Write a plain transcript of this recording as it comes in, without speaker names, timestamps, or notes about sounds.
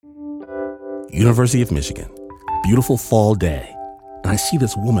University of Michigan. Beautiful fall day. And I see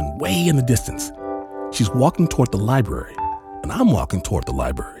this woman way in the distance. She's walking toward the library, and I'm walking toward the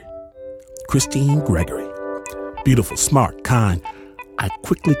library. Christine Gregory. Beautiful, smart, kind. I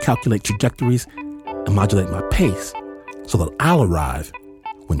quickly calculate trajectories and modulate my pace so that I'll arrive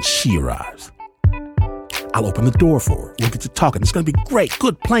when she arrives. I'll open the door for her. We'll get to talking. It's going to be great.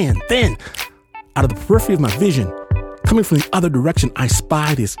 Good plan. Then, out of the periphery of my vision, coming from the other direction, I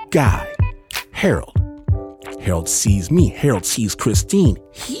spy this guy, Harold. Harold sees me. Harold sees Christine.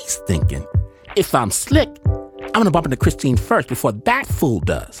 He's thinking, if I'm slick, I'm going to bump into Christine first before that fool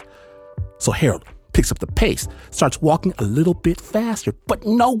does. So Harold picks up the pace, starts walking a little bit faster, but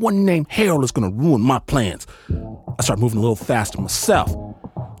no one named Harold is going to ruin my plans. I start moving a little faster myself,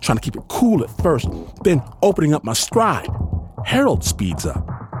 trying to keep it cool at first, then opening up my stride. Harold speeds up.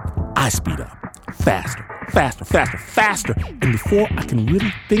 I speed up. Faster, faster, faster, faster. And before I can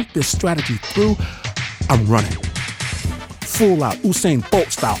really think this strategy through, I'm running. Full out Usain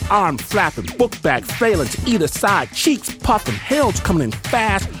Bolt style, arm flapping, book bag flailing to either side, cheeks puffing. Harold's coming in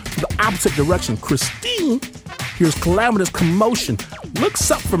fast from the opposite direction. Christine hears calamitous commotion,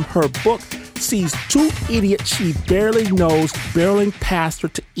 looks up from her book, sees two idiots she barely knows barreling past her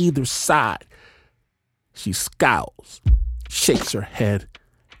to either side. She scowls, shakes her head,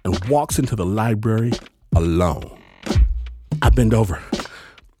 and walks into the library alone. I bend over,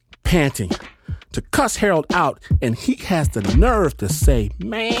 panting, to cuss Harold out, and he has the nerve to say,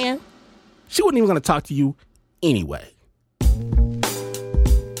 man, she wasn't even going to talk to you anyway.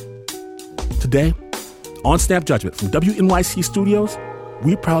 Today, on Snap Judgment from WNYC Studios,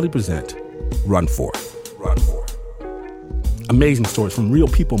 we proudly present Run For It. Run For It. Amazing stories from real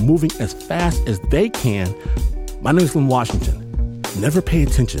people moving as fast as they can. My name is Glynn Washington. Never pay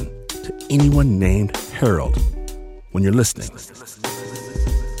attention to anyone named Harold when you're listening to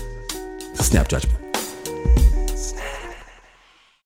Snap Judgment.